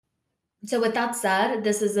So, with that said,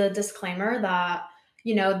 this is a disclaimer that,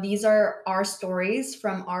 these are our stories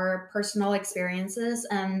from our personal experiences,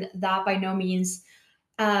 and that by no means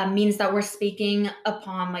means that we're speaking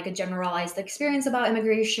upon like a generalized experience about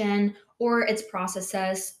immigration or its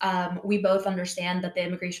processes. We both understand that the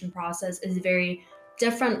immigration process is very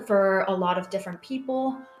different for a lot of different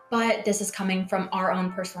people, but this is coming from our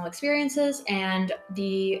own personal experiences and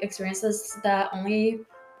the experiences that only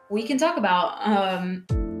we can talk about.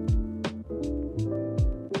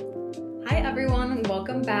 Hi, everyone.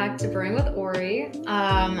 Welcome back to Brewing with Ori.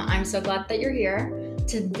 I'm so glad that you're here.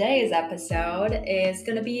 Today's episode is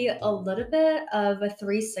going to be a little bit of a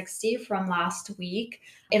 360 from last week.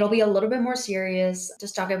 It'll be a little bit more serious,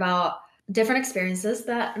 just talking about different experiences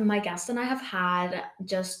that my guest and I have had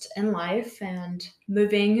just in life and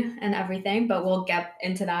moving and everything, but we'll get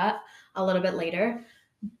into that a little bit later.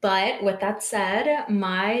 But with that said,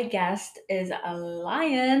 my guest is a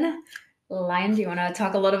lion. Lion, do you want to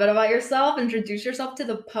talk a little bit about yourself? Introduce yourself to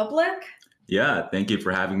the public? Yeah, thank you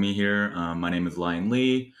for having me here. My name is Lion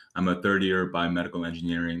Lee. I'm a third year biomedical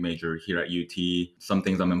engineering major here at UT. Some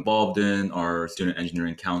things I'm involved in are Student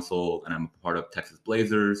Engineering Council, and I'm a part of Texas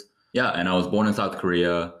Blazers. Yeah, and I was born in South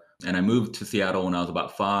Korea, and I moved to Seattle when I was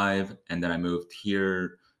about 5, and then I moved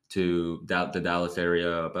here to the Dallas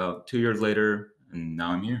area about 2 years later, and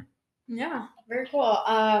now I'm here. Yeah, very cool.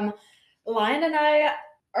 Lion and I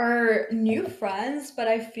are new friends, but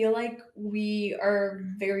I feel like we are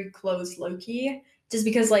very close low key just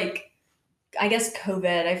because like I guess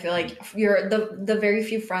COVID, I feel like you're the very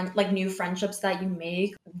few new friendships that you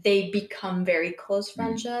make, they become very close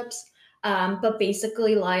friendships. But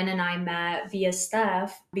basically, Lion and I met via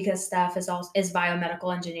Steph because Steph is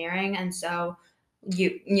biomedical engineering, and so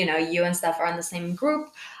you and Steph are in the same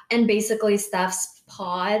group. And basically, Steph's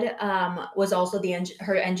pod was also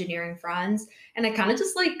her engineering friends, and I kind of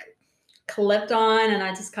just like clipped on, and I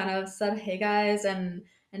just kind of said, "Hey guys," and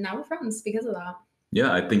now we're friends because of that.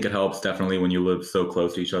 Yeah, I think it helps definitely when you live so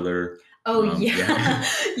close to each other. Oh yeah.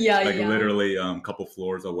 Yeah, Like yeah. literally a couple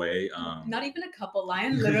floors away. Not even a couple.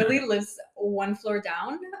 Lion literally lives one floor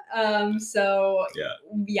down. So Yeah.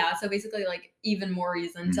 yeah, so basically like even more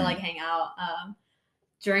reason to like hang out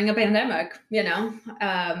during a pandemic.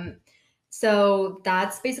 So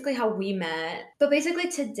that's basically how we met. But basically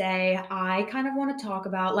today I kind of want to talk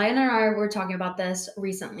about Lion and I were talking about this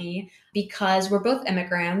recently because we're both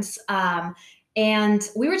immigrants. And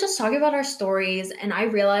we were just talking about our stories, and I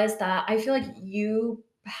realized that I feel like you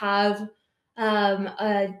have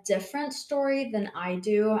a different story than I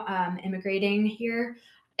do immigrating here.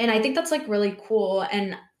 And I think that's like really cool.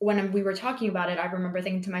 And when we were talking about it, I remember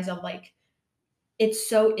thinking to myself, like, it's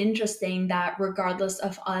so interesting that regardless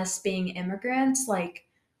of us being immigrants, like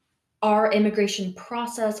our immigration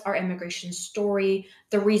process, our immigration story,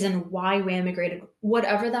 the reason why we immigrated,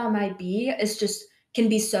 whatever that might be, is just can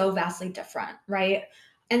be so vastly different, right?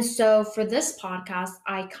 And so for this podcast,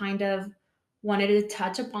 I kind of wanted to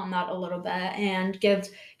touch upon that a little bit and give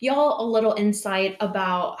y'all a little insight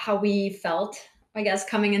about how we felt, I guess,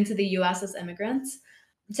 coming into the US as immigrants.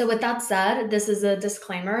 So, with that said, this is a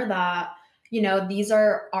disclaimer that, these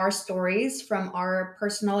are our stories from our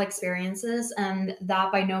personal experiences, and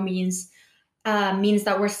that by no means means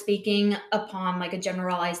that we're speaking upon like a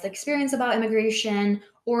generalized experience about immigration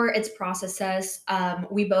or its processes.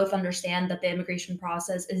 We both understand that the immigration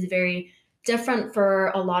process is very different for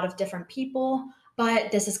a lot of different people,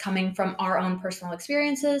 but this is coming from our own personal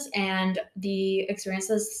experiences and the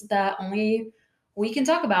experiences that only we can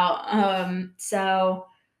talk about. So,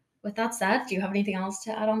 with that said, do you have anything else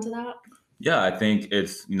to add on to that? Yeah, I think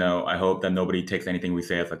I hope that nobody takes anything we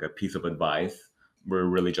say as like a piece of advice. We're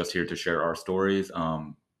really just here to share our stories.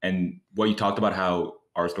 And what you talked about, how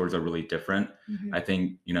our stories are really different. Mhm. I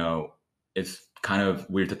think, it's kind of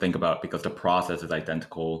weird to think about because the process is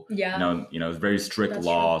identical. Yeah, It's very strict that's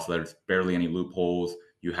law, true. so there's barely any loopholes.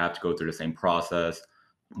 You have to go through the same process,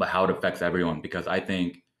 but how it affects everyone, because I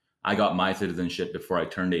think I got my citizenship before I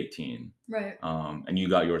turned 18. Right. And you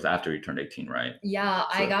got yours after you turned 18, right? Yeah,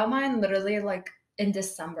 I So got mine literally like in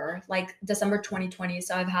December, like December 2020.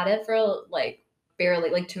 So I've had it for like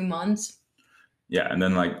barely like 2 months. yeah, and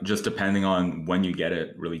then like just depending on when you get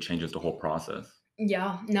it really changes the whole process.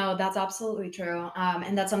 Yeah, no, that's absolutely true.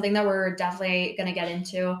 And that's something that we're definitely going to get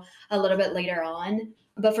into a little bit later on.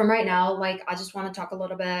 But from right now, like, I just want to talk a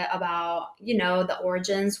little bit about, the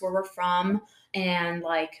origins, where we're from, and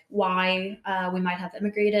like why we might have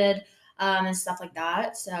immigrated and stuff like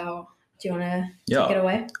that. So, do you want to take it Yeah,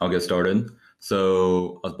 away? I'll get started.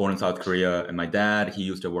 So I was born in South Korea, and my dad, he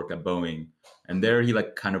used to work at Boeing, and there he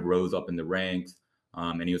like kind of rose up in the ranks.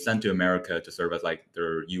 and he was sent to America to serve as like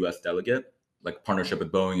their U.S. delegate, like partnership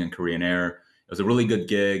with Boeing and Korean Air. It was a really good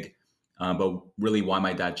gig, but really why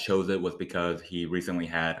my dad chose it was because he recently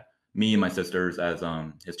had me and my sisters as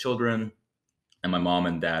his children, and my mom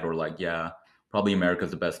and dad were like, yeah, probably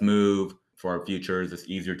America's the best move for our futures. It's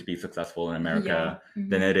easier to be successful in Yeah. America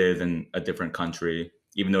than it is in a different country,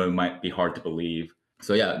 even though it might be hard to believe.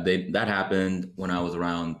 So yeah, that happened when I was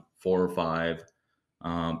around 4 or 5.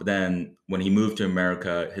 But then when he moved to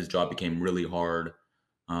America, his job became really hard.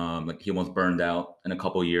 Like he almost burned out in a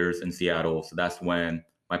couple years in Seattle. So that's when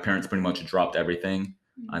my parents pretty much dropped everything.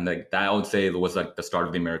 And like that, I would say was like the start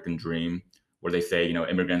of the American dream, where they say,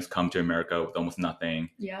 immigrants come to America with almost nothing,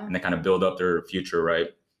 Yeah. and they kind of build up their future, right,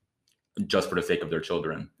 just for the sake of their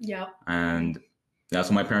children. Yeah. And that's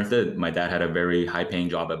what my parents did. My dad had a very high-paying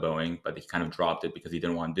job at Boeing, but he kind of dropped it because he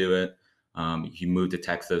didn't want to do it. He moved to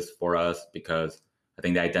Texas for us because I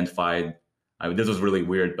think they identified. This was really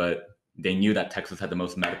weird, but they knew that Texas had the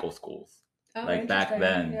most medical schools, Oh, like back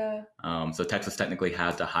then. Yeah. So Texas technically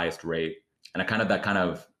has the highest rate, and that kind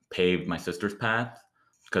of paved my sister's path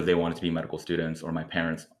because they wanted to be medical students, or my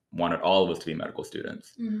parents wanted all of us to be medical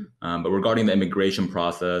students. But regarding the immigration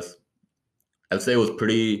process, I'd say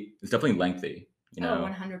it's definitely lengthy. Oh,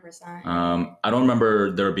 100%. I don't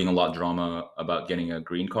remember there being a lot of drama about getting a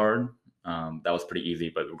green card. That was pretty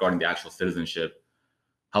easy. But regarding the actual citizenship,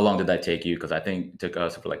 how long did that take you? Because I think it took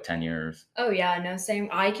us for like 10 years. Oh yeah, no, same.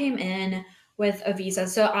 I came in with a visa.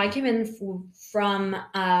 So I came in from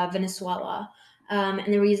Venezuela.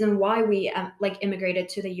 And the reason why we like immigrated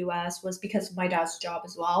to the US was because of my dad's job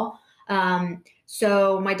as well.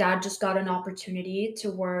 So my dad just got an opportunity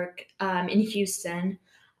to work in Houston.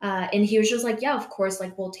 And he was just like, yeah, of course,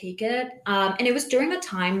 like we'll take it. And it was during a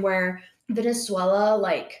time where Venezuela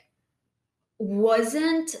like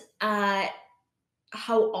wasn't at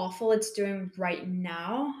how awful it's doing right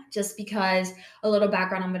now, just because a little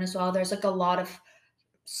background on Venezuela, there's like a lot of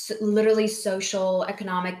literally social,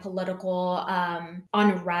 economic, political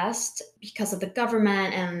unrest because of the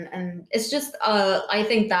government, and it's just I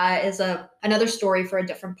think that is another story for a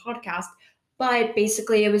different podcast. But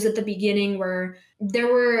basically, it was at the beginning where there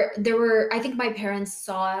were I think my parents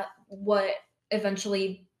saw what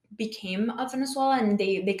eventually became of Venezuela, and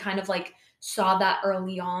they kind of like saw that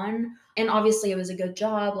early on. And obviously it was a good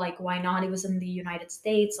job, like why not? It was in the United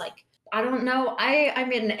States, like I don't know. I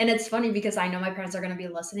mean, and it's funny because I know my parents are going to be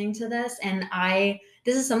listening to this, and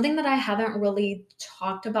this is something that I haven't really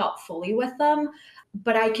talked about fully with them,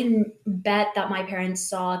 but I can bet that my parents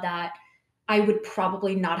saw that I would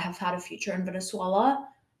probably not have had a future in Venezuela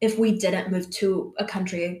if we didn't move to a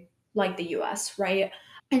country like the US, right?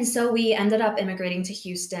 And so we ended up immigrating to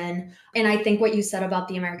Houston. And I think what you said about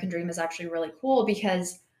the American dream is actually really cool,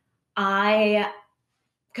 because I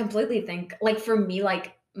completely think, like, for me,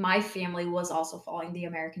 like, my family was also following the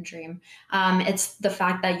American dream. It's the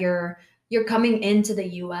fact that you're coming into the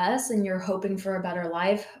US and you're hoping for a better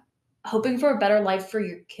life, hoping for a better life for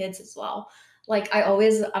your kids as well. Like, I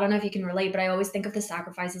don't know if you can relate, but I always think of the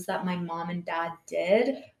sacrifices that my mom and dad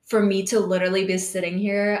did for me to literally be sitting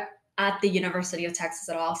here at the University of Texas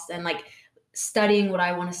at Austin, like studying what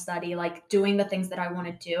I want to study, like doing the things that I want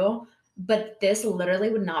to do. But this literally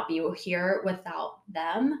would not be here without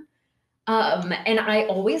them. And I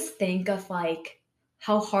always think of like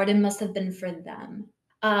how hard it must have been for them.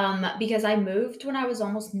 Because I moved when I was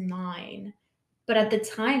almost 9. But at the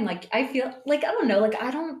time, like I feel like I don't know, like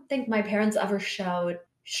I don't think my parents ever showed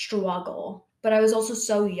struggle. But I was also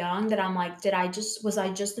so young that I'm like, was I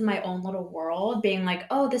just in my own little world being like,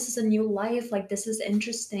 oh, this is a new life, like this is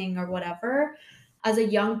interesting or whatever. As a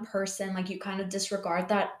young person, like you kind of disregard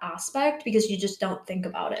that aspect because you just don't think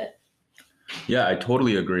about it. Yeah, I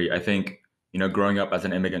totally agree. I think, growing up as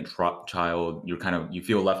an immigrant child, you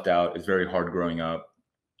feel left out. It's very hard growing up,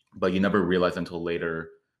 but you never realize until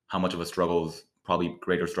later how much of a struggles, probably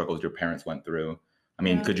greater struggles your parents went through. I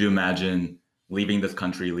mean, Yeah. could you imagine leaving this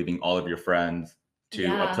country, leaving all of your friends to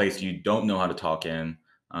Yeah. a place you don't know how to talk in?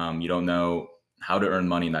 You don't know how to earn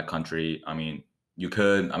money in that country. I mean,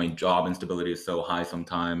 job instability is so high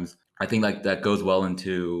sometimes. I think like that goes well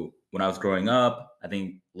into when I was growing up. I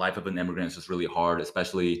think life of an immigrant is just really hard,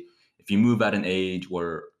 especially if you move at an age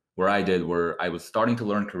where I did, where I was starting to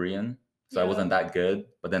learn Korean. So I Yeah. wasn't that good,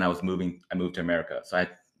 but then I moved to America. So I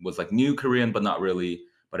was like new Korean, but not really,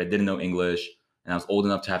 but I didn't know English, and I was old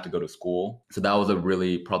enough to have to go to school. So that was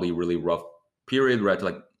probably really rough period where I had to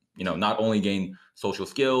like, not only gain social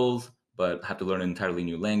skills, but have to learn an entirely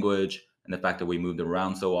new language. And the fact that we moved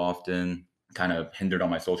around so often kind of hindered on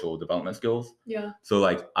my social development skills. Yeah. So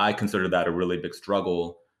like I consider that a really big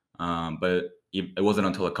struggle. But it wasn't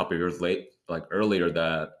until a couple of years like earlier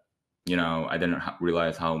that, I didn't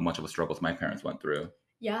realize how much of a struggles my parents went through.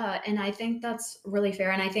 Yeah, and I think that's really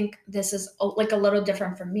fair. And I think this is like a little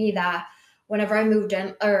different for me that whenever I moved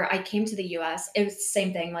in or I came to the US, it was the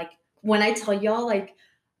same thing. Like when I tell y'all, like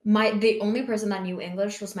the only person that knew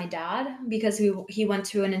English was my dad because he went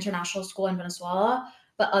to an international school in Venezuela.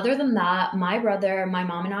 But other than that, my brother, my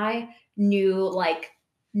mom, and I knew like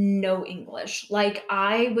no English. Like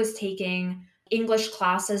I was taking English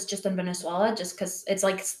classes just in Venezuela, just because it's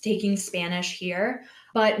like taking Spanish here.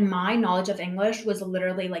 But my knowledge of English was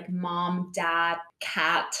literally like mom, dad,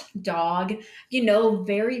 cat, dog,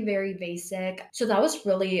 very, very basic. So that was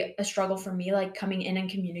really a struggle for me, like coming in and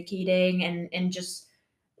communicating and just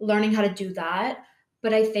learning how to do that.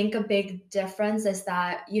 But I think a big difference is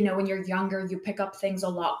that, when you're younger, you pick up things a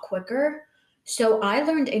lot quicker. So I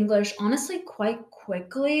learned English honestly quite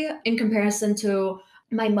quickly in comparison to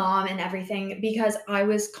my mom and everything because I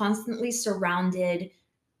was constantly surrounded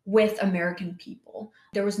with American people.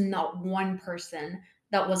 There was not one person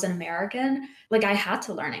that was an American. Like I had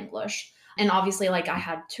to learn English. And obviously like I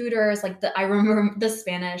had tutors, like I remember the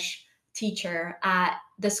Spanish teacher at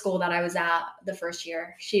the school that I was at the first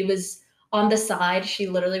year. She was on the side. She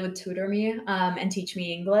literally would tutor me and teach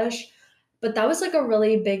me English. But that was like a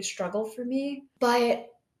really big struggle for me. But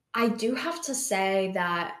I do have to say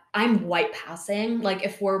that I'm white passing. Like,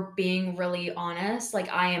 if we're being really honest, like,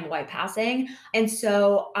 I am white passing. And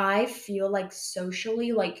so I feel like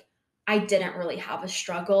socially, like, I didn't really have a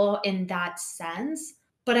struggle in that sense.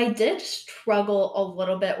 But I did struggle a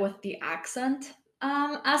little bit with the accent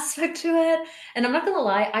aspect to it. And I'm not gonna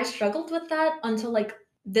lie, I struggled with that until like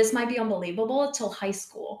this might be unbelievable till high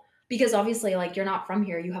school. Because obviously, like, you're not from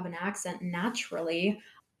here, you have an accent naturally,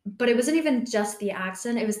 but it wasn't even just the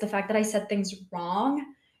accent, it was the fact that I said things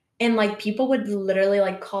wrong and like people would literally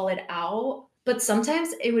like call it out. But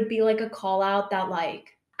sometimes it would be like a call out that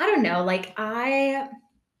like I don't know, like I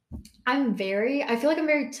feel like I'm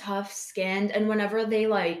very tough skinned and whenever they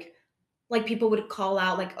like people would call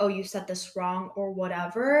out like, "Oh, you said this wrong," or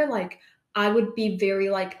whatever, like I would be very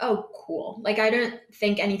like, "Oh, cool." Like I didn't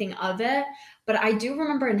think anything of it, but I do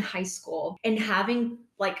remember in high school and having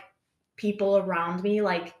like people around me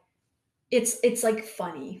like it's like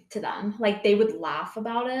funny to them. Like they would laugh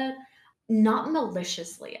about it, not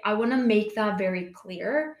maliciously. I want to make that very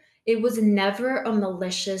clear. It was never a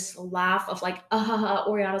malicious laugh of like, ha ha,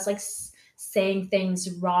 Oriana's like saying things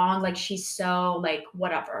wrong, like she's so like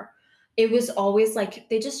whatever. It was always like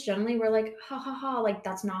they just generally were like, ha ha ha, like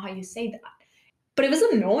that's not how you say that. But it was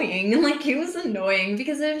annoying. Like it was annoying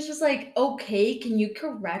because it was just like, okay, can you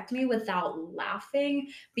correct me without laughing?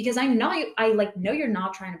 Because I like know you're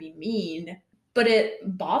not trying to be mean, but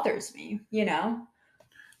it bothers me.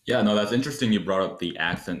 Yeah, no, that's interesting you brought up the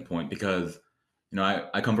accent point because,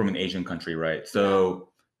 I come from an Asian country, right? Yeah.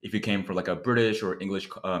 So if you came from like a British or English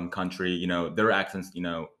country, their accents,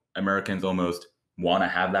 Americans almost want to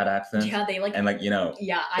have that accent. Yeah, they like And like, yeah,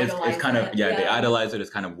 it's idolize kind of, it. yeah, they Yeah. idolize it. It's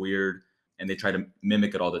kind of weird and they try to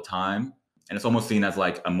mimic it all the time. And it's almost seen as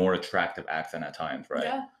like a more attractive accent at times, right?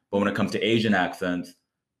 Yeah. But when it comes to Asian accents,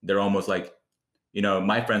 they're almost like,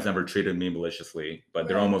 my friends never treated me maliciously, but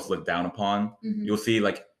they're Right. almost looked down upon. Mhm. You'll see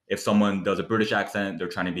like if someone does a British accent, they're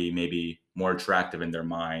trying to be maybe more attractive in their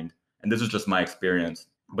mind. And this is just my experience.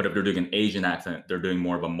 But if they're doing an Asian accent, they're doing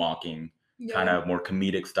more of a mocking, kind Yeah. of more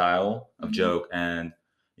comedic style of Mhm. joke. And,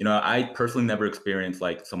 I personally never experienced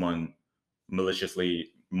like someone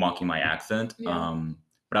maliciously mocking my accent. Yeah.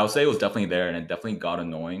 But I would say it was definitely there and it definitely got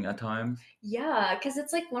annoying at times. Yeah, because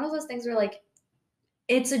it's like one of those things where like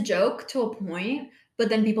it's a joke to a point, but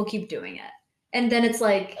then people keep doing it. And then it's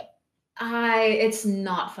like it's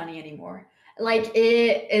not funny anymore. Like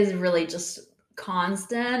it is really just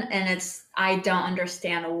constant and I don't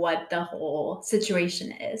understand what the whole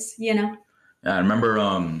situation is? Yeah, I remember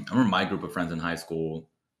my group of friends in high school.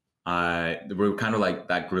 We were kind of like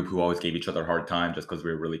that group who always gave each other a hard time just because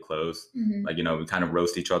we were really close. Mhm. Like, we kind of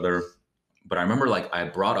roast each other. But I remember like I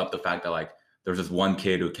brought up the fact that like there was this one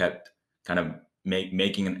kid who kept kind of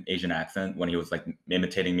making an Asian accent when he was like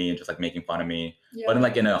imitating me and just like making fun of me, but in Yeah.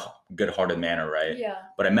 like in a good-hearted manner, right? Yeah.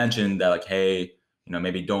 But I mentioned that like, hey,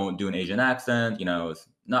 maybe don't do an Asian accent. It's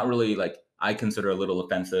not really like I consider a little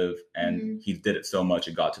offensive, and Mhm. he did it so much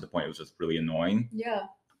it got to the point it was just really annoying. Yeah.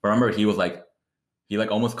 But I remember he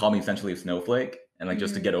like almost called me essentially a snowflake, and like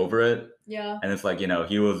just to Mhm. get over it. Yeah. And it's like,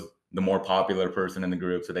 he was the more popular person in the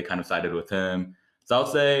group, so they kind of sided with him. So I would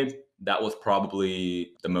say that was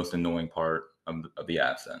probably the most annoying part of the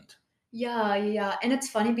accent. Yeah, yeah. And it's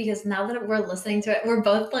funny because now that we're listening to it, we're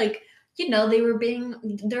both like,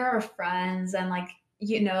 they're our friends and like,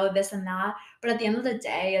 this and that. But at the end of the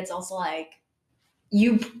day, it's also like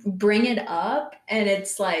you bring it up and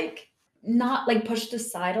it's like not like pushed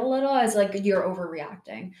aside a little as like you're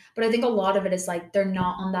overreacting. But I think a lot of it is like they're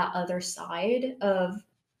not on that other side of,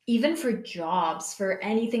 even for jobs, for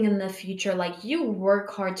anything in the future, like you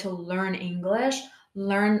work hard to learn English,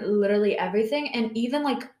 learn literally everything, and even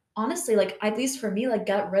like honestly, like at least for me, like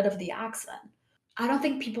get rid of the accent. I don't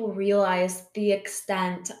think people realize the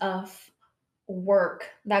extent of work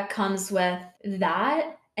that comes with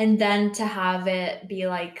that. And then to have it be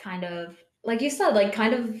like kind of, like you said, like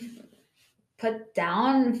kind of put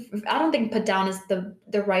down. I don't think put down is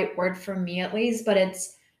the right word for me at least, but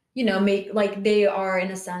it's, make like they are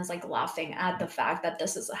in a sense like laughing at the fact that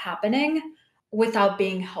this is happening without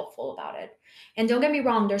being helpful about it. And don't get me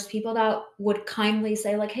wrong, there's people that would kindly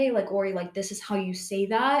say like, hey, like Ori, like this is how you say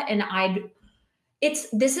that. And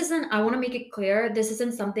this isn't, I want to make it clear, this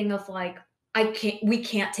isn't something of like, we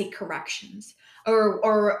can't take corrections.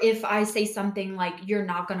 Or if I say something like you're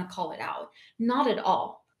not gonna call it out. Not at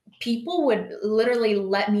all. People would literally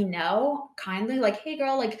let me know kindly, like, hey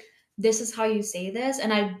girl, like this is how you say this.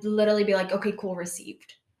 And I'd literally be like, okay, cool,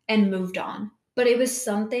 received, and moved on. But it was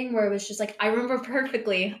something where it was just like, I remember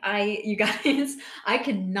perfectly, you guys, I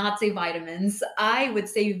could not say vitamins. I would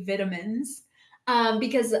say vitamins.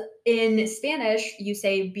 Because in Spanish, you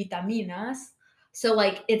say vitaminas. So,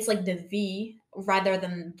 like, it's like the V rather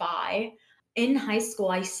than vi. In high school,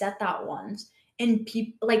 I said that once. And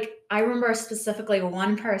people, like, I remember specifically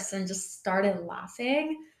one person just started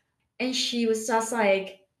laughing. And she was just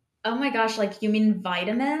like, oh my gosh, like, you mean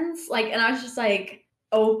vitamins? Like, and I was just like,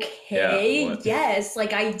 Yeah, okay, what? yes,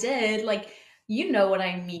 like I did. Like, you know what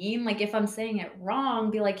I mean. Like, if I'm saying it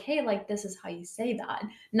wrong, be like, hey, like, this is how you say that.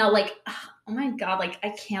 Not like, "Ah, oh my God, like, I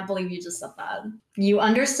can't believe you just said that. You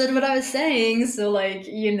understood what I was saying. So, like,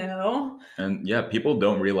 And yeah, people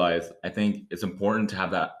don't realize. I think it's important to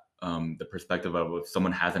have that the perspective of if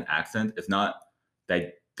someone has an accent, it's not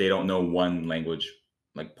that they don't know one language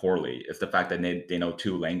like poorly. It's the fact that they know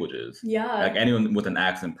two languages. Like yeah. anyone with an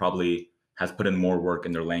accent probably has put in more work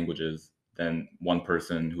in their languages than one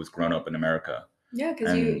person who's grown up in America. Yeah,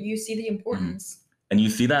 because you And you see the mhm. importance. And you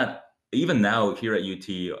see that even now here at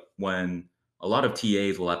UT when a lot of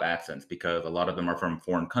TAs will have accents because a lot of them are from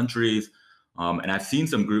foreign countries. And I've seen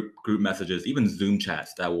some group messages, even Zoom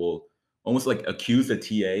chats that will almost like accuse the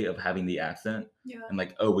TA of having the accent Yeah. and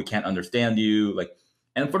like, oh, we can't understand you. Like,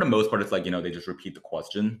 and for the most part, it's like, they just repeat the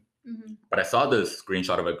question. Hmm. But I saw this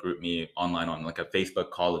screenshot of a group me online on like a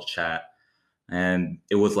Facebook college chat, and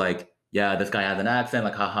it was like, yeah, this guy has an accent,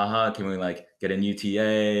 like, ha ha ha, can we like get a new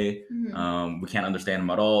TA? Hmm. We can't understand him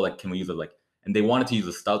at all. Like, can we use it like, and they wanted to use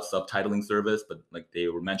a stout subtitling service, but like they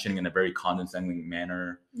were mentioning in a very condescending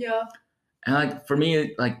manner. Yeah. And like for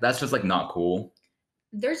me, like that's just like not cool.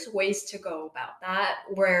 There's ways to go about that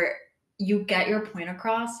where you get your point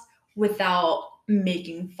across without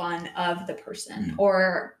making fun of the person Mm.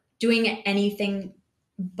 or doing anything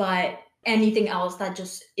but anything else that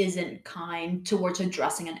just isn't kind towards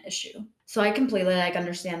addressing an issue. So I completely like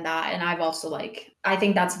understand that, and I've also like I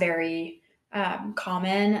think that's very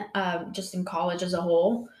common just in college as a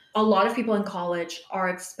whole. A lot of people in college are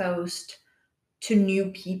exposed to new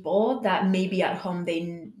people that maybe at home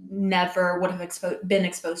they never would have been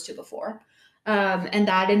exposed to before. And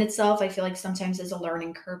that in itself, I feel like sometimes is a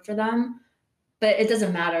learning curve for them, but it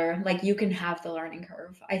doesn't matter. Like you can have the learning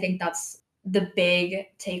curve. I think that's the big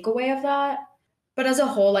takeaway of that. But as a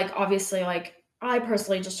whole, like obviously, like I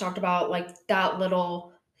personally just talked about like that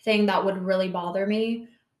little thing that would really bother me.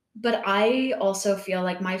 But I also feel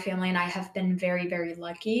like my family and I have been very, very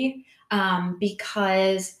lucky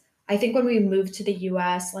because I think when we moved to the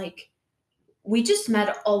US, like we just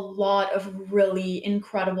met a lot of really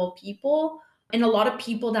incredible people and a lot of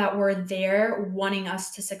people that were there wanting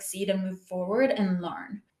us to succeed and move forward and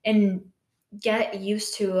learn and get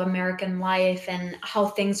used to American life and how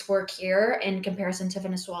things work here in comparison to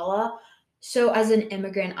Venezuela. So as an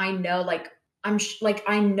immigrant, I know like like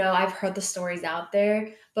I know I've heard the stories out there,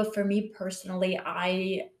 but for me personally,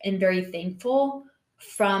 I am very thankful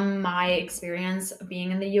from my experience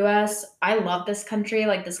being in the US. I love this country.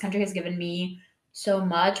 Like this country has given me so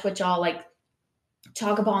much, which I'll like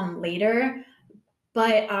talk about later.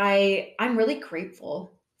 But I'm really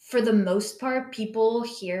grateful. For the most part, people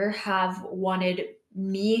here have wanted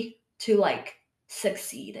me to like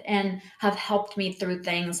succeed and have helped me through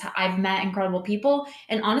things. I've met incredible people,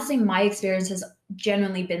 and honestly, my experience has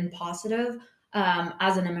genuinely been positive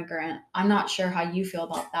as an immigrant. I'm not sure how you feel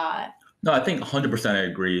about that. No, I think 100% I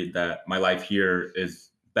agree that my life here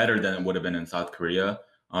is better than it would have been in South Korea.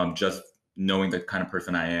 Just knowing the kind of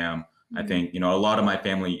person I am, I Mhm. think, a lot of my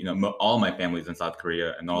family, all my family's in South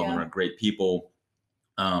Korea and all of them Yeah. are great people.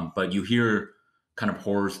 But you hear kind of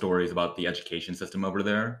horror stories about the education system over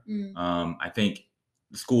there. Mm. I think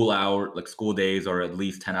school days are at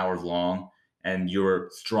least 10 hours long, and you're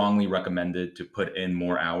strongly recommended to put in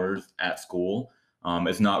more hours at school.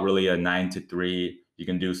 It's not really a 9 to 3. You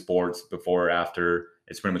can do sports before or after.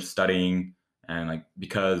 It's pretty much studying, and like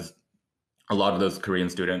because a lot of those Korean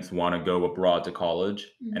students want to go abroad to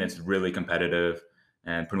college, and Mhm. it's really competitive,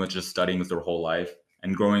 and pretty much just studying is their whole life.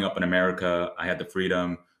 And growing up in America, I had the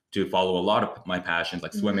freedom to follow a lot of my passions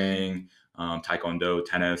like Mhm. swimming, taekwondo,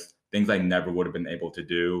 tennis, things I never would have been able to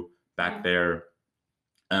do back Yeah. there.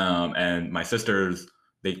 And my sisters,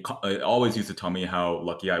 always used to tell me how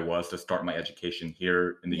lucky I was to start my education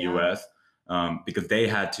here in the Yeah. U.S. Because they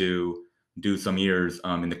had to do some years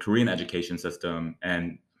in the Korean education system,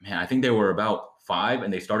 and man, I think they were about 5,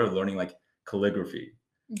 and they started learning like calligraphy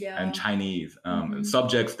and Yeah. Chinese Mhm.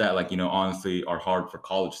 subjects that honestly are hard for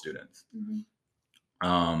college students.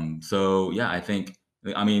 Mhm. So yeah,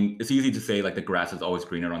 I mean, it's easy to say like the grass is always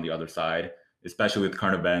greener on the other side, especially with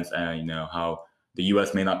current events and how the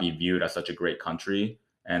U.S. may not be viewed as such a great country.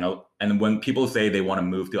 And when people say they want to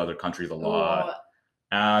move to other countries a lot,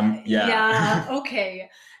 Oh, yeah. yeah. Okay.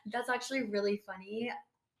 That's actually really funny.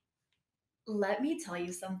 Let me tell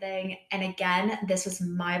you something. And again, this was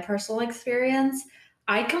my personal experience.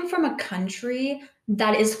 I come from a country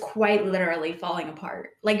that is quite literally falling apart.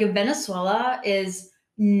 Like Venezuela is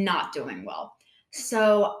not doing well.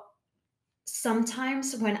 So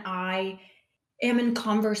sometimes when I am in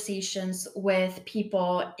conversations with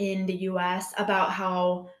people in the US about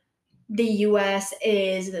how the US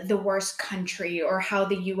is the worst country or how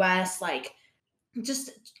the US just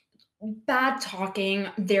bad talking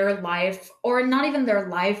their life or not even their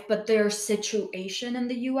life but their situation in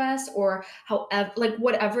the US or however like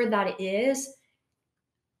whatever that is.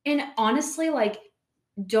 And honestly,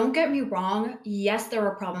 don't get me wrong, yes there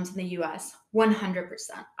are problems in the US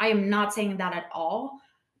 100%. I am not saying that at all.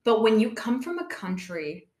 But when you come from a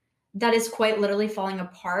country that is quite literally falling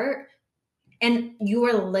apart and you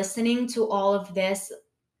are listening to all of this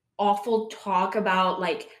awful talk about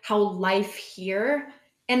how life here,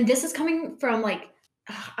 and this is coming from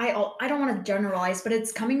I don't want to generalize, but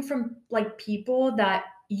it's coming from people that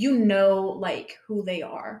who they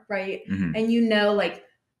are, right? Mhm. And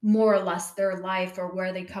more or less their life or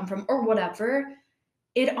where they come from or whatever.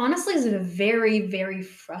 It honestly is very very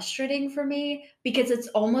frustrating for me because it's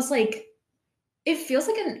almost like it feels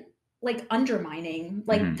like an undermining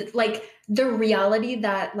Mhm. the reality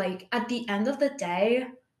that at the end of the day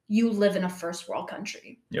you live in a first world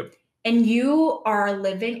country Yep. and you are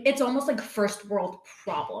living, it's almost like first world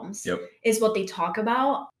problems Yep. is what they talk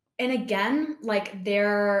about. And again,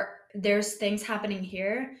 there's things happening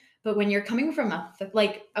here, but when you're coming from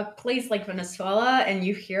a place like Venezuela and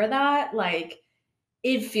you hear that,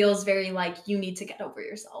 it feels very like you need to get over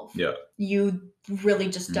yourself. Yeah. You really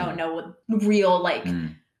just don't Mhm. know what real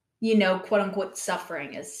Mhm. quote unquote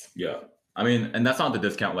suffering is. Yeah. I mean, and that's not to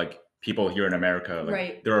discount like people here in America. Like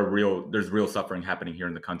Right. there's real suffering happening here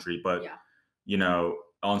in the country, but Yeah.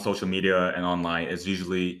 on social media and online, it's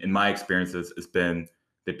usually, in my experiences, it's been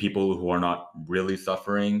the people who are not really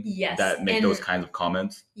suffering Yes. that make those kinds of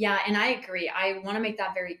comments. Yeah, and I agree. I want to make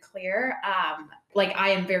that very clear. I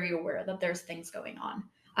am very aware that there's things going on.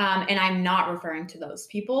 And I'm not referring to those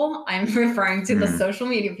people. I'm referring to the Mhm. social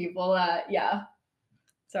media people. Yeah.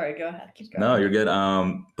 Sorry, go ahead. Keep No, going. you're good.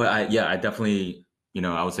 But I definitely,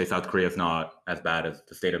 I would say South Korea is not as bad as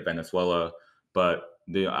the state of Venezuela, but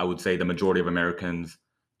I would say the majority of Americans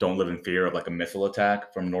don't live in fear of like a missile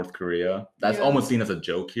attack from North Korea. That's Yeah. almost seen as a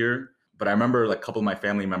joke here. But I remember like a couple of my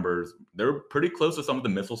family members, they were pretty close to some of the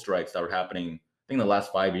missile strikes that were happening, I think, the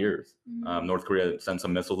last 5 years. Mhm. North Korea sent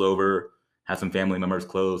some missiles over, had some family members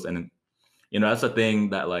close, and that's a thing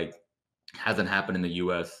that like hasn't happened in the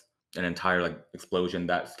US, an entire like explosion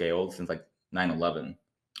that scaled since like 9/11.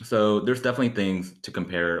 So there's definitely things to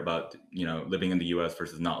compare about, living in the US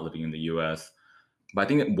versus not living in the US. But I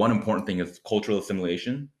think that one important thing is cultural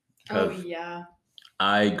assimilation Oh because yeah.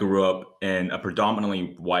 I grew up in a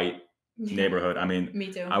predominantly white Yeah. neighborhood. I mean, Me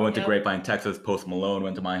too. I went to Yep. Grapevine, Texas. Post Malone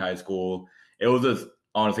went to my high school. It was as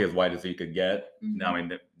honestly as white as you could get. Mhm. I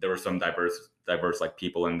mean, there were some diverse like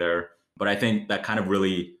people in there, but I think that kind of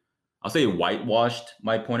really, I'll say, whitewashed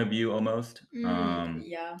my point of view almost.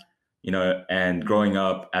 Yeah. And growing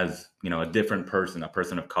up as a different person, a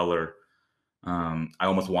person of color, I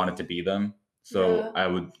almost wanted to be them. So Yeah. I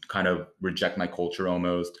would kind of reject my culture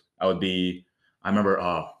almost. I remember,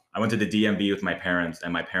 I went to the DMV with my parents,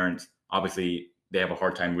 and my parents, obviously, they have a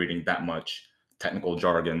hard time reading that much technical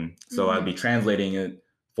jargon. So I'd be Mhm. translating it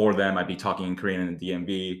for them. I'd be talking in Korean in the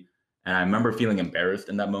DMV. And I remember feeling embarrassed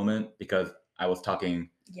in that moment because I was talking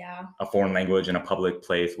Yeah. a foreign language in a public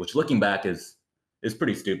place, which looking back is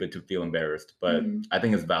pretty stupid to feel embarrassed, but Mhm. I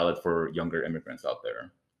think it's valid for younger immigrants out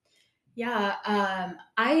there. Yeah,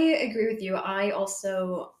 I agree with you. I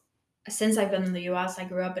also, since I've been in the US, I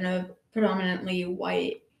grew up in a predominantly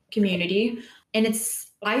white community. And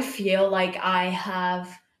I feel like I have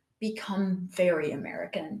become very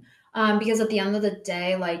American. Because at the end of the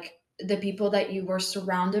day, like the people that you were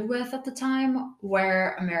surrounded with at the time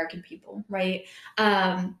were American people, right?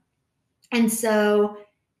 Um, and so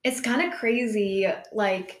it's kind of crazy,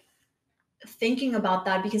 like thinking about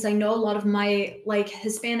that because I know a lot of my like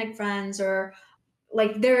Hispanic friends or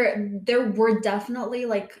like there were definitely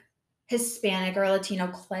like Hispanic or Latino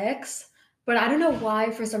cliques, but I don't know why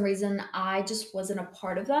for some reason I just wasn't a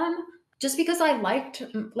part of them. Just because I liked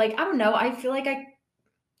like I don't know, I feel like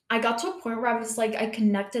I got to a point where I was like I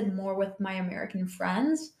connected more with my American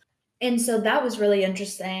friends. And so that was really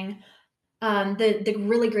interesting. The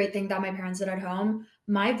really great thing that my parents did at home,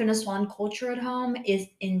 my Venezuelan culture at home is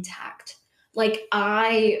intact. Like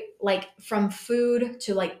I like from food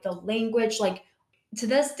to like the language, like to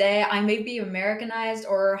this day, I may be Americanized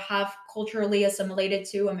or have culturally assimilated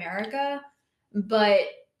to America, but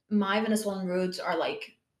my Venezuelan roots are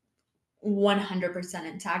like 100%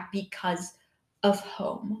 intact because of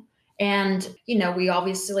home. And, we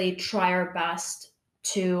obviously try our best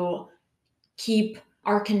to keep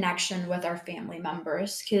our connection with our family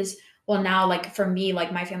members because well now like for me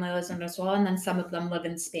like my family lives in Venezuela and then some of them live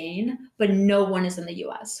in Spain but no one is in the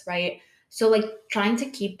US, right? So like trying to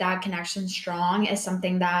keep that connection strong is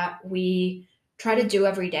something that we try to do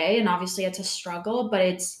every day and obviously it's a struggle but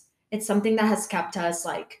it's something that has kept us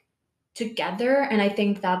like together and I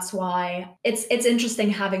think that's why it's interesting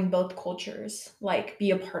having both cultures like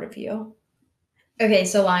be a part of you. Okay,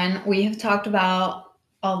 so Lion, we have talked about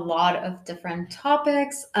a lot of different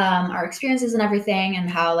topics, our experiences and everything, and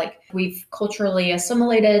how like we've culturally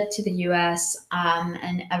assimilated to the U.S.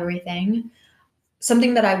 And everything.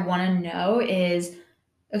 Something that I want to know is,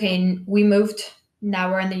 okay, we moved.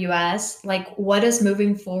 Now we're in the U.S. Like, what does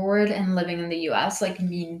moving forward and living in the U.S. like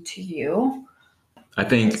mean to you? I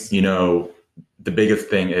think, Yes. the biggest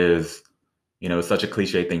thing is, it's such a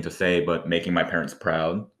cliche thing to say, but making my parents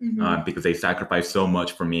proud Mm-hmm. because they sacrificed so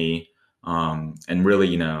much for me. And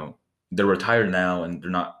really, they're retired now and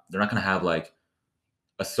they're not going to have like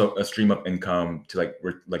a stream of income to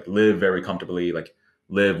like live very comfortably, like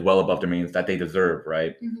live well above their means that they deserve,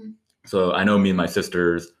 right? Mm-hmm. So I know me and my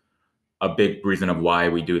sisters, a big reason of why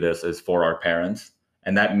we do this is for our parents,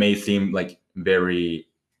 and that may seem very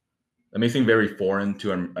foreign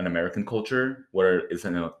to an American culture, where it's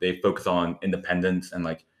they focus on independence and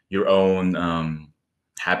like your own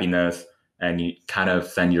happiness, and you kind of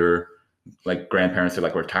send your like grandparents to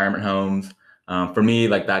like retirement homes. For me,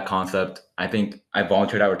 like that concept, I think I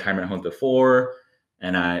volunteered at retirement homes before,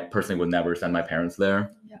 and I personally would never send my parents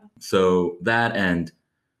there. Yeah. So that and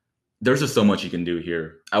there's just so much you can do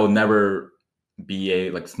here. I would never be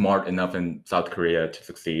like smart enough in South Korea to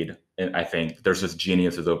succeed. And I think there's just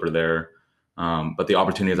geniuses over there. But the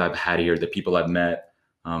opportunities I've had here, the people I've met,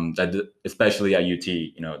 especially at UT,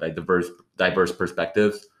 that diverse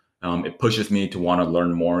perspectives, it pushes me to want to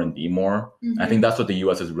learn more and be more. I think Mm-hmm. that's what the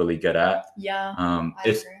U.S. is really good at. Yeah, I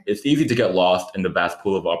It's agree. it's easy to get lost in the vast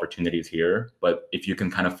pool of opportunities here, but if you can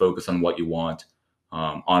kind of focus on what you want,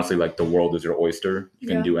 honestly, like the world is your oyster. You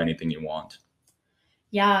can Yeah. do anything you want.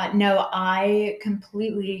 Yeah, no, I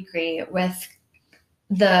completely agree with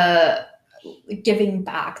the giving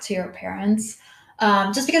back to your parents.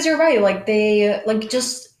 Just because you're right, like they like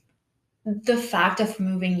just the fact of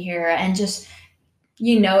moving here and just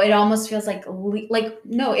it almost feels like like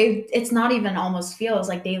no, it's not even almost feels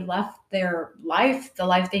like they left their life, the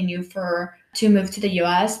life they knew for to move to the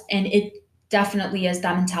US, and it definitely is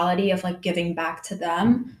that mentality of like giving back to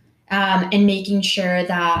them, and making sure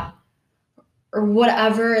that or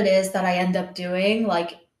whatever it is that I end up doing,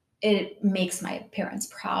 like it makes my parents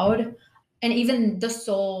proud. And even the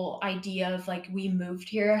sole idea of like we moved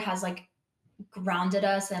here has like grounded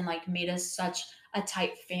us and like made us such a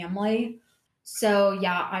tight family. So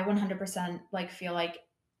yeah, I 100% like feel like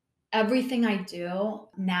everything I do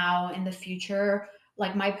now in the future,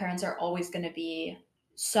 like my parents are always going to be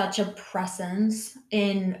such a presence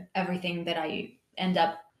in everything that I end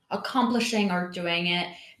up accomplishing or doing it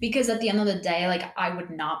because at the end of the day, like I would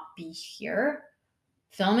not be here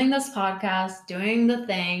filming this podcast, doing the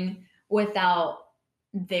thing without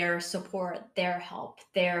their support, their help,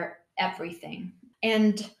 their everything.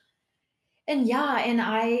 And yeah, and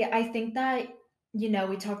I think that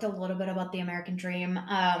we talked a little bit about the American dream.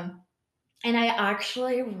 And I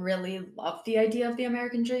actually really love the idea of the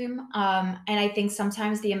American dream. And I think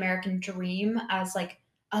sometimes the American dream as like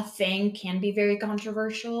a thing can be very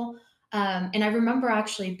controversial. And I remember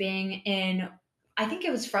actually being in, I think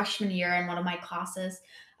it was freshman year in one of my classes.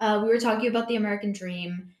 We were talking about the American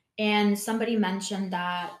dream, and somebody mentioned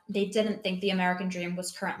that they didn't think the American dream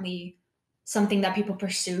was currently something that people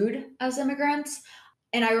pursued as immigrants.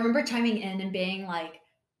 And I remember chiming in and being like,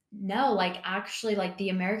 no, like actually, like the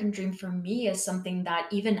American dream for me is something that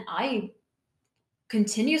even I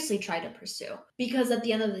continuously try to pursue. Because at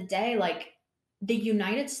the end of the day, like the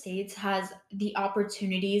United States has the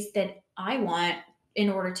opportunities that I want in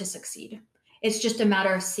order to succeed. It's just a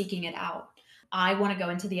matter of seeking it out. I want to go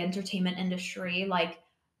into the entertainment industry. Like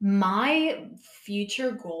my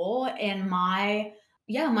future goal and my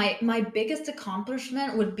biggest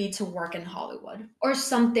accomplishment would be to work in Hollywood or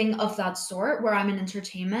something of that sort where I'm in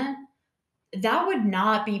entertainment. That would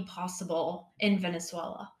not be possible in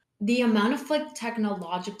Venezuela. The amount of like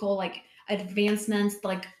technological like advancements,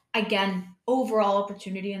 like again, overall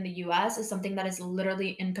opportunity in the US is something that is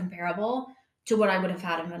literally incomparable to what I would have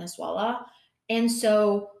had in Venezuela. And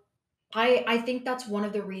so I think that's one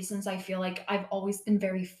of the reasons I feel like I've always been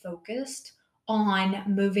very focused on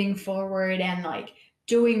moving forward and like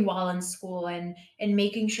doing well in school and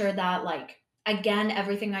making sure that like again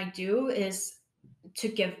everything I do is to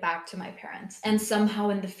give back to my parents. And somehow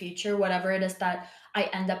in the future, whatever it is that I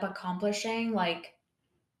end up accomplishing, like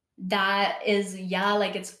that is, yeah,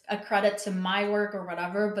 like it's a credit to my work or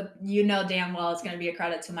whatever, but you know damn well it's going to be a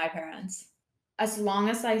credit to my parents. As long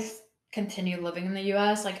as continue living in the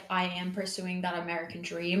US, like I am pursuing that American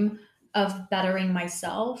dream of bettering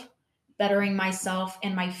myself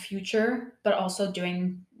and my future, but also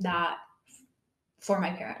doing that for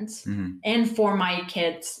my parents and for my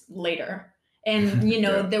kids later. And you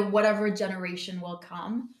know, Yeah. the whatever generation will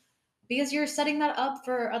come because you're setting that up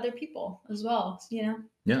for other people as well, you know?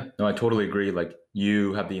 Yeah, no, I totally agree. Like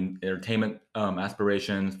you have the entertainment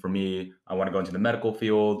aspirations. For me, I want to go into the medical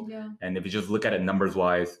field. Yeah. And if you just look at it numbers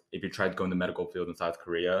wise, if you try to go in the medical field in South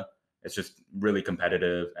Korea, it's just really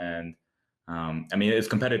competitive. And I mean, it's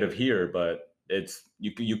competitive here, but it's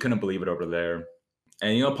you couldn't believe it over there.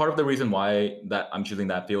 And you know, part of the reason why that I'm choosing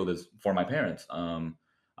that field is for my parents.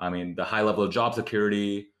 I mean, the high level of job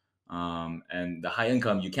security and the high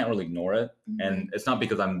income, you can't really ignore it. And it's not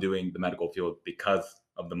because I'm doing the medical field because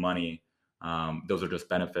of the money. Those are just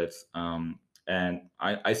benefits. And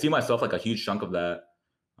I see myself like a huge chunk of that,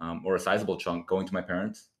 or a sizable chunk going to my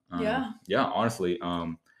parents. Yeah. Yeah, honestly.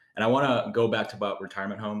 And I want to go back to about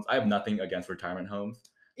retirement homes. I have nothing against retirement homes.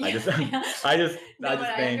 I just, No, I but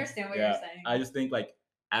just I think, understand what you're yeah, saying. I just think like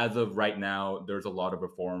as of right now, there's a lot of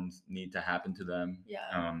reforms need to happen to them.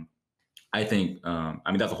 Yeah. I think, I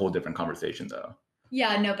mean, that's a whole different conversation though.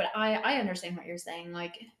 Yeah, no, but I understand what you're saying.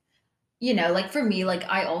 Like, you know, like for me, like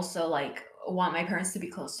I also like want my parents to be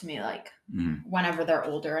close to me, like whenever they're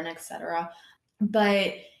older and etc.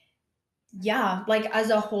 But yeah, like as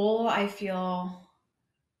a whole, I feel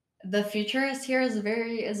the future is here is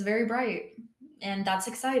very bright, and that's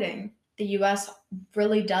exciting. The US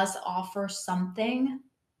really does offer something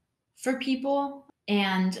for people,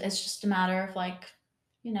 and it's just a matter of like,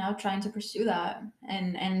 you know, trying to pursue that.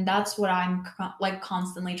 And that's what I'm like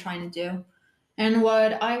constantly trying to do and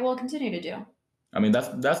what I will continue to do. I mean,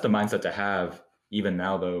 that's the mindset to have even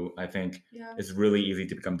now, though. I think Yeah. it's really easy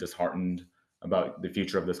to become disheartened about the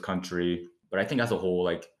future of this country. But I think as a whole,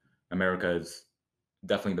 like America is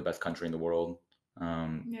definitely the best country in the world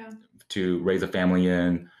Yeah. to raise a family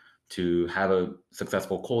in, to have a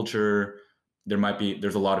successful culture.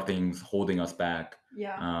 There's a lot of things holding us back.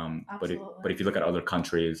 Yeah. But Absolutely. if you look at other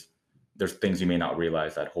countries, there's things you may not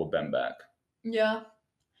realize that hold them back. Yeah.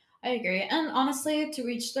 I agree. And honestly, to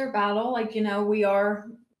reach their battle, like, you know,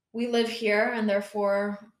 we live here and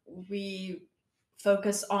therefore we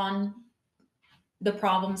focus on the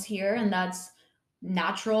problems here and that's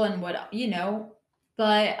natural and what, you know,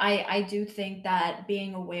 but I do think that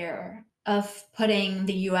being aware of putting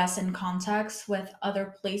the US in context with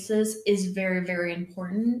other places is very, very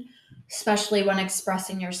important, especially when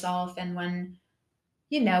expressing yourself and when,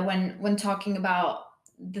 you know, when talking about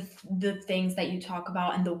the things that you talk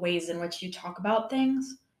about and the ways in which you talk about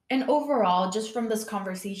things. And overall, just from this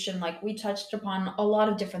conversation, like we touched upon a lot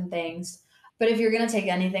of different things. But if you're gonna take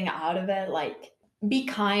anything out of it, like be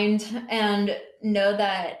kind and know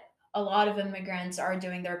that a lot of immigrants are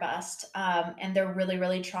doing their best, and they're really,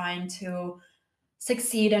 really trying to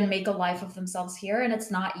succeed and make a life of themselves here. And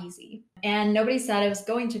it's not easy. And nobody said it was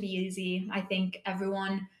going to be easy. I think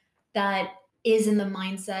everyone that is in the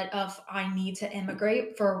mindset of I need to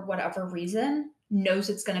immigrate for whatever reason knows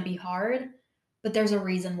it's going to be hard, but there's a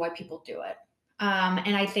reason why people do it.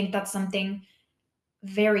 And I think that's something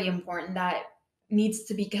very important that needs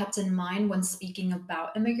to be kept in mind when speaking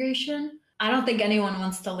about immigration. I don't think anyone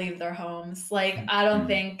wants to leave their homes. Like, I don't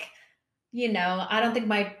think, I don't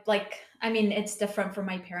think I mean, it's different for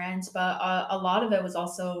my parents, but a lot of it was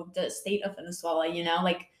also the state of Venezuela,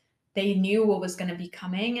 like they knew what was going to be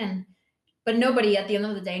coming. But nobody, at the end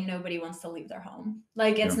of the day, nobody wants to leave their home.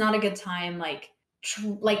 Like, it's not a good time, like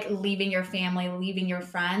leaving your family, leaving your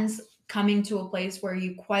friends, coming to a place where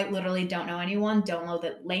you quite literally don't know anyone, don't know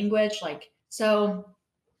the language. Like, so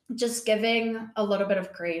just giving a little bit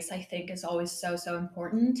of grace, I think, is always so, so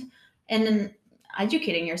important. And then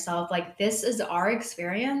educating yourself, like, this is our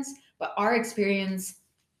experience, but our experience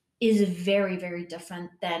is very, very different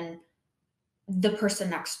than the person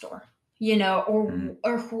next door,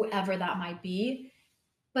 or whoever that might be.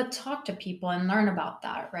 But talk to people and learn about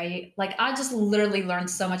that, right? Like, I just literally learned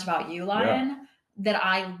so much about you, Lion, that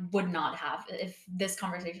I would not have if this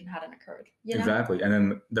conversation hadn't occurred. Exactly. And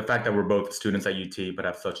then the fact that we're both students at UT but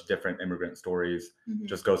have such different immigrant stories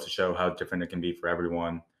just goes to show how different it can be for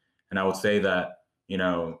everyone. And I would say that,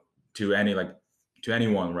 to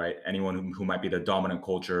anyone, right? Anyone who might be the dominant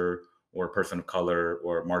culture or person of color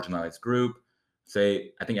or marginalized group,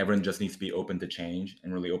 I think everyone just needs to be open to change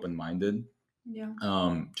and really open-minded. Yeah.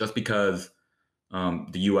 Just because the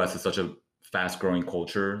US is such a fast-growing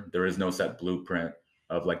culture, there is no set blueprint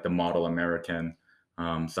of like the model American.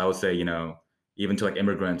 So I would say, even to like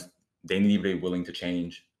immigrants, they need to be willing to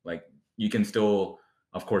change. Like, you can still,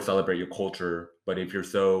 of course, celebrate your culture, but if you're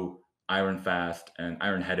so iron fast and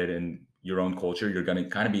iron headed in your own culture, you're going to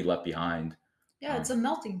kind of be left behind. Yeah, it's a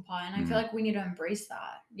melting pot. And I feel like we need to embrace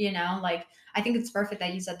that, like, I think it's perfect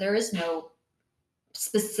that you said there is no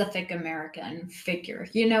specific American figure.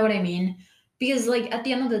 You know what I mean? Because like at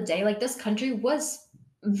the end of the day, like this country was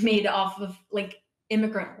made off of like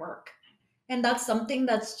immigrant work. And that's something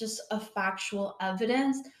that's just a factual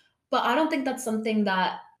evidence. But I don't think that's something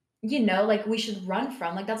that, like we should run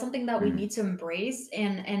from. Like that's something that we need to embrace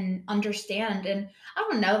and understand. And I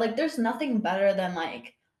don't know, like there's nothing better than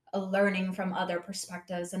like learning from other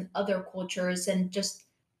perspectives and other cultures, and just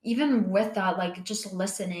even with that, like just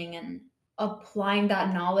listening and applying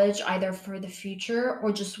that knowledge either for the future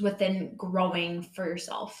or just within growing for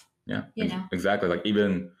yourself. Yeah, exactly. Like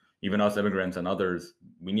even us immigrants and others,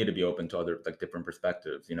 we need to be open to other like different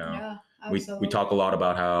perspectives. Yeah, we talk a lot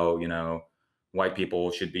about how white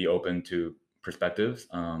people should be open to perspectives,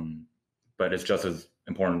 but it's just as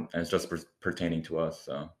important and it's just pertaining to us.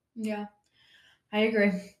 So yeah, I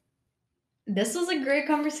agree. This was a great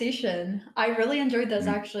conversation. I really enjoyed this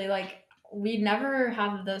actually. Like we never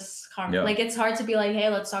have this conversation. Like it's hard to be like, hey,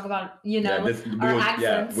 let's talk about our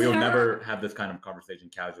accents. We will never have this kind of conversation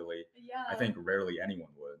casually. Yeah, I think rarely anyone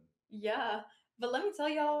would. Yeah, but let me tell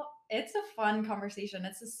y'all, it's a fun conversation.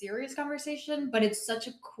 It's a serious conversation, but it's such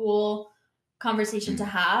a cool conversation to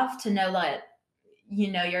have, to know that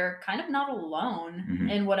you're kind of not alone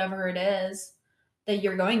in whatever it is that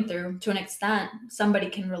you're going through. To an extent, somebody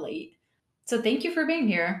can relate. So thank you for being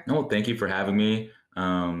here. No, thank you for having me.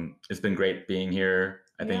 It's been great being here.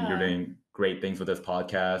 I think you're doing great things with this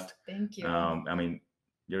podcast. Thank you. I mean,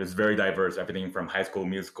 it's very diverse, everything from High School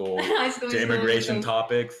Musical to immigration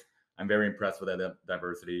topics. I'm very impressed with that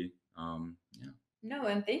diversity. No,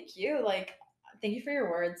 and thank you. Like, thank you for your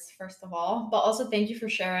words, first of all, but also thank you for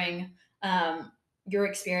sharing your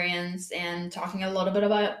experience and talking a little bit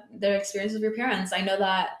about the experience of your parents. I know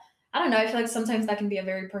that, I don't know, I feel like sometimes that can be a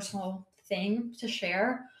very personal thing to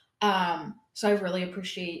share. So I really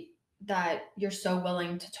appreciate that you're so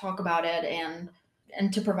willing to talk about it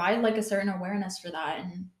and to provide like a certain awareness for that.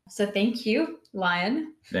 And so thank you,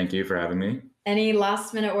 Lion. Thank you for having me. Any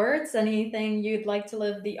last minute words? Anything you'd like to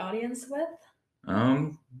leave the audience with?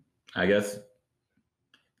 I guess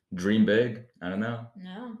dream big. I don't know.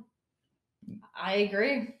 No, I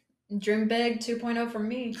agree. Dream big 2.0 from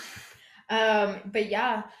me. But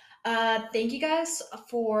yeah, thank you guys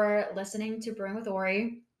for listening to Brewing with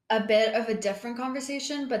Ori. A bit of a different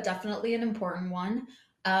conversation, but definitely an important one.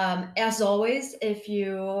 As always, if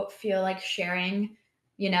you feel like sharing,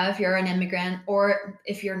 if you're an immigrant or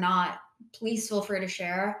if you're not, please feel free to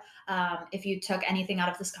share. If you took anything out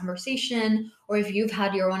of this conversation, or if you've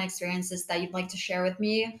had your own experiences that you'd like to share with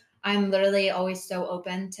me, I'm literally always so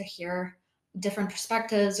open to hear different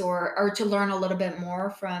perspectives or to learn a little bit more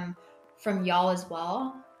from y'all as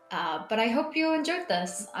well. But I hope you enjoyed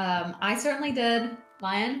this. I certainly did.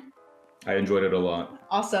 Lion? I enjoyed it a lot.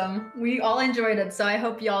 Awesome. We all enjoyed it, so I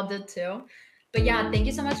hope y'all did too. But yeah, thank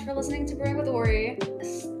you so much for listening to Brewing with Ori.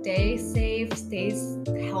 Stay safe, stay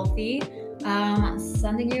healthy.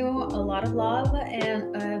 Sending you a lot of love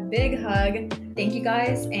and a big hug. Thank you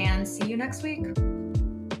guys, and see you next week.